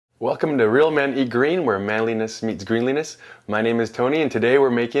Welcome to Real Men Eat Green, where manliness meets greenliness. My name is Tony, and today we're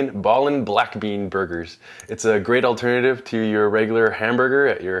making Ballin black bean burgers. It's a great alternative to your regular hamburger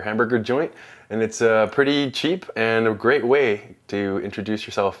at your hamburger joint, and it's pretty cheap and a great way to introduce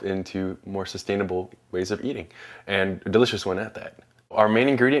yourself into more sustainable ways of eating, and a delicious one at that. Our main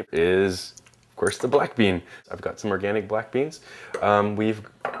ingredient is, of course, the black bean. I've got some organic black beans. We've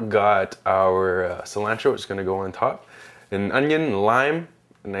got our cilantro, which is going to go on top, an onion, lime,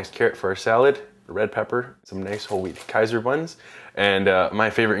 a nice carrot for our salad, red pepper, some nice whole wheat Kaiser buns, and my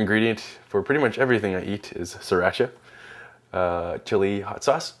favorite ingredient for pretty much everything I eat is sriracha, chili hot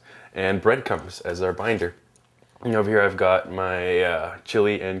sauce, and breadcrumbs as our binder. And over here I've got my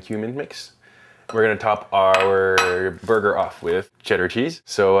chili and cumin mix. We're gonna top our burger off with cheddar cheese.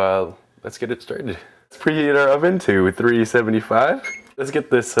 So let's get it started. Let's preheat our oven to 375. Let's get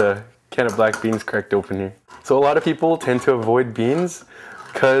this can of black beans cracked open here. So a lot of people tend to avoid beans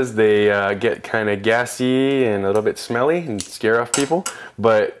because they get kind of gassy and a little bit smelly and scare off people,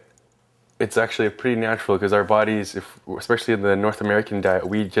 but it's actually pretty natural because our bodies, especially in the North American diet,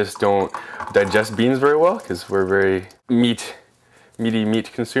 we just don't digest beans very well because we're very meaty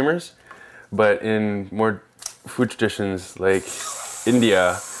meat consumers. But in more food traditions like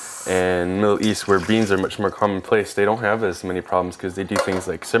India and Middle East, where beans are much more commonplace, they don't have as many problems because they do things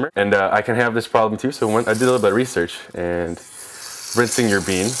like simmer. And I can have this problem too, so I did a little bit of research, and rinsing your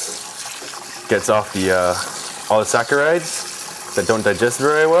beans gets off all the saccharides that don't digest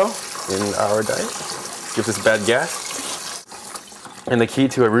very well in our diet. Gives us bad gas. And the key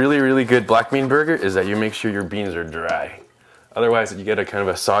to a really good black bean burger is that you make sure your beans are dry. Otherwise you get a kind of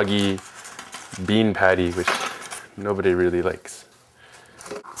a soggy bean patty, which nobody really likes.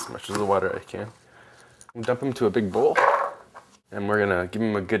 As much as the water I can. Dump them into a big bowl, and we're gonna give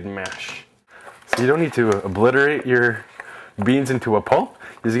them a good mash. So you don't need to obliterate your beans into a pulp.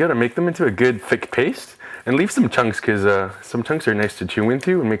 You gotta make them into a good thick paste and leave some chunks, because some chunks are nice to chew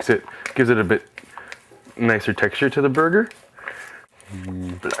into and gives it a bit nicer texture to the burger.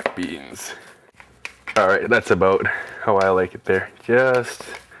 Black beans. All right, that's about how I like it there. Just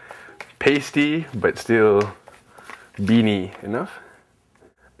pasty, but still beany enough.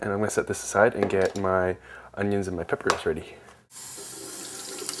 And I'm gonna set this aside and get my onions and my peppers ready.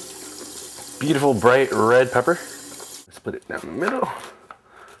 Beautiful bright red pepper. Split it down the middle.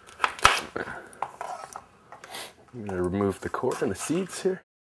 I'm gonna remove the core and the seeds here.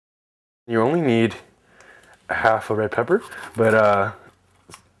 You only need a half a red pepper, but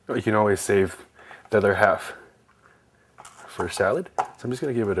you can always save the other half for salad. So I'm just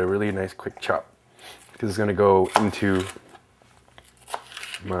gonna give it a really nice quick chop, because it's gonna go into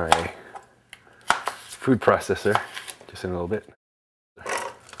my food processor just in a little bit.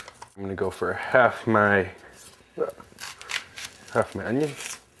 I'm gonna go for half my onion.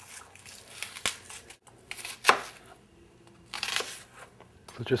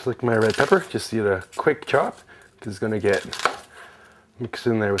 So just like my red pepper, just get a quick chop, because it's gonna get mixed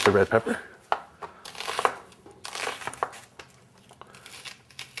in there with the red pepper.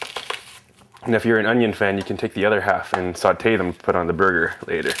 And if you're an onion fan, you can take the other half and saute them, put on the burger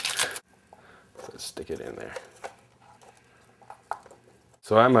later. So let's stick it in there.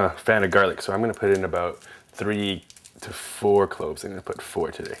 So I'm a fan of garlic, so I'm gonna put in about 3 to 4 cloves. I'm gonna put 4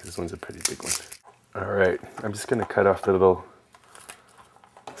 today. This one's a pretty big one. All right, I'm just gonna cut off the little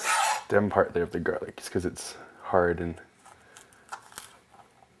stem part there of the garlic, just because it's hard and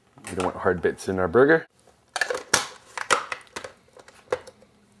we don't want hard bits in our burger.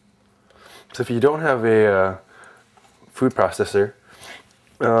 So if you don't have a food processor,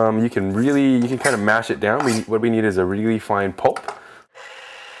 you can kind of mash it down. What we need is a really fine pulp.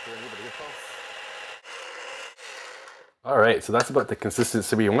 All right, so that's about the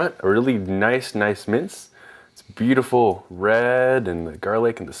consistency we want. A really nice mince. It's beautiful red, and the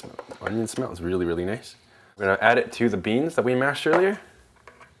garlic and the onion smell is really nice. We're gonna add it to the beans that we mashed earlier.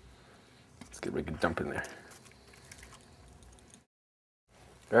 Let's get a good dump in there.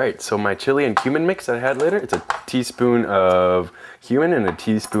 All right, so my chili and cumin mix that I had later, it's a teaspoon of cumin and a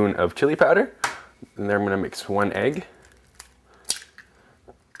teaspoon of chili powder. And then I'm gonna mix 1 egg.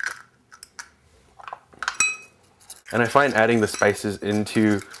 And I find adding the spices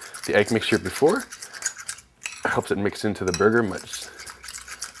into the egg mixture before helps it mix into the burger much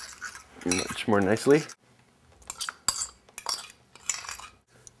more nicely.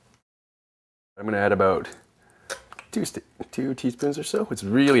 I'm gonna add about 2 teaspoons or so. It's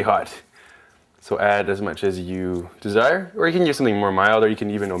really hot, so add as much as you desire, or you can use something more mild, or you can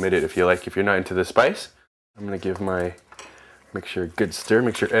even omit it if you like, if you're not into the spice. I'm gonna give my mixture a good stir,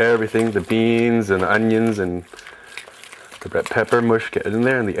 make sure everything, the beans and the onions and The red pepper mush, get it in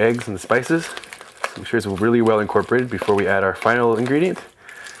there, and the eggs and the spices. Make sure it's really well incorporated before we add our final ingredient.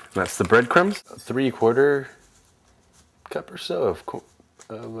 And that's the breadcrumbs. 3/4 cup or so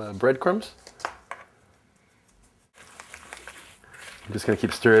of breadcrumbs. I'm just gonna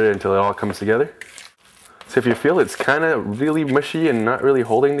keep stirring it until it all comes together. So if you feel it's kind of really mushy and not really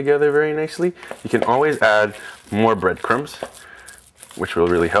holding together very nicely, you can always add more breadcrumbs, which will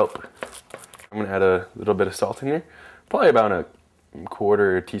really help. I'm gonna add a little bit of salt in here, probably about a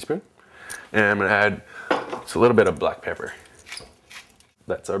 1/4 teaspoon. And I'm gonna add just a little bit of black pepper.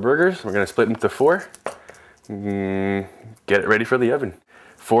 That's our burgers. We're gonna split into 4. Get it ready for the oven.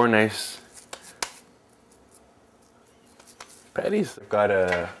 4 nice patties. I've got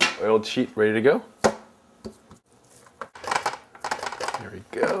a oiled sheet ready to go. There we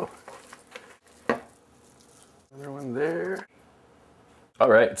go. Another one there. All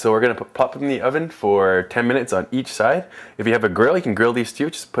right, so we're gonna pop them in the oven for 10 minutes on each side. If you have a grill, you can grill these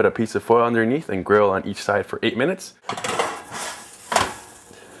too. Just put a piece of foil underneath and grill on each side for 8 minutes.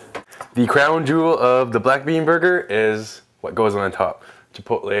 The crown jewel of the black bean burger is what goes on top,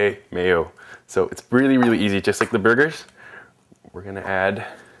 Chipotle Mayo. So it's really, really easy, just like the burgers. We're gonna add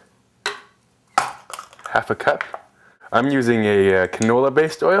 1/2 cup. I'm using a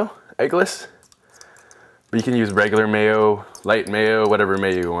canola-based oil, eggless. But you can use regular mayo, light mayo, whatever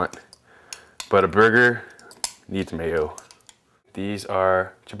mayo you want. But a burger needs mayo. These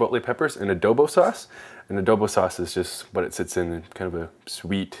are chipotle peppers in adobo sauce. And adobo sauce is just what it sits in, kind of a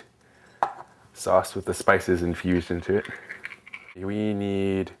sweet sauce with the spices infused into it. We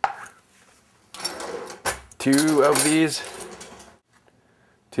need 2 of these.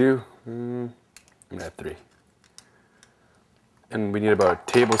 2, I'm gonna add 3. And we need about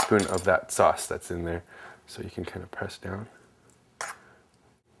a tablespoon of that sauce that's in there. So you can kind of press down.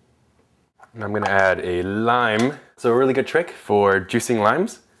 And I'm gonna add a lime. So a really good trick for juicing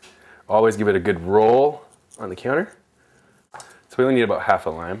limes, always give it a good roll on the counter. So we only need about 1/2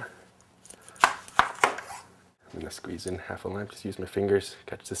 a lime. I'm gonna squeeze in 1/2 a lime, just use my fingers,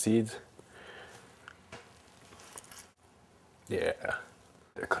 catch the seeds. Yeah,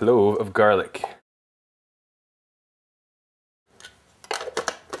 a clove of garlic.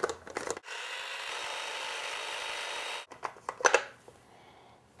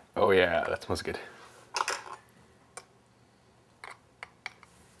 Oh yeah, that smells good.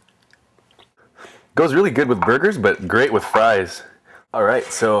 Goes really good with burgers, but great with fries. All right,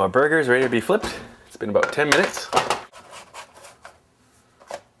 so our burger's ready to be flipped. It's been about 10 minutes.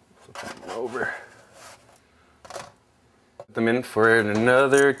 Flip them over. Put them in for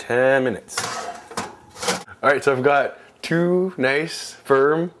another 10 minutes. All right, so I've got 2 nice,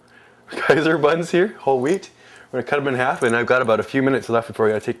 firm Kaiser buns here, whole wheat. I'm gonna cut them in half, and I've got about a few minutes left before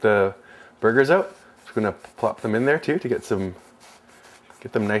I gotta take the burgers out. So I'm gonna plop them in there too to get them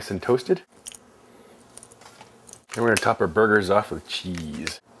nice and toasted. And we're gonna top our burgers off with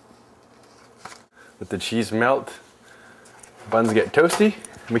cheese. Let the cheese melt, buns get toasty,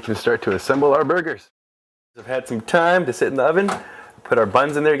 and we can start to assemble our burgers. I've had some time to sit in the oven, put our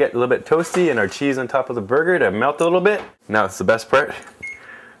buns in there, get a little bit toasty, and our cheese on top of the burger to melt a little bit. Now it's the best part,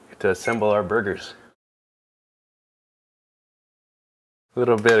 get to assemble our burgers. A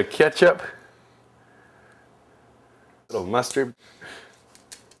little bit of ketchup, a little mustard.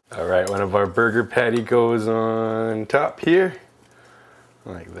 All right, one of our burger patty goes on top here,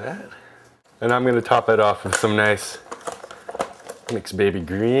 like that. And I'm gonna top it off with some nice mixed baby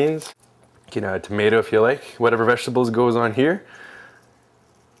greens. You can add a tomato if you like, whatever vegetables goes on here.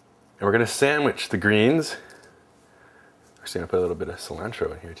 And we're gonna sandwich the greens. We're just gonna put a little bit of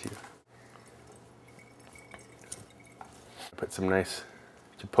cilantro in here too. Put some nice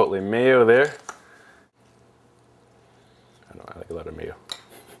Chipotle mayo there. I know, I like a lot of mayo.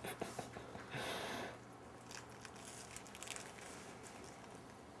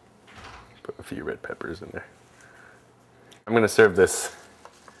 Put a few red peppers in there. I'm gonna serve this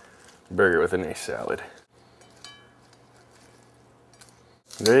burger with a nice salad.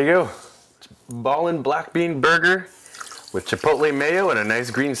 There you go. Ballin' black bean burger with Chipotle mayo and a nice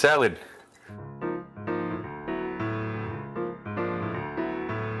green salad.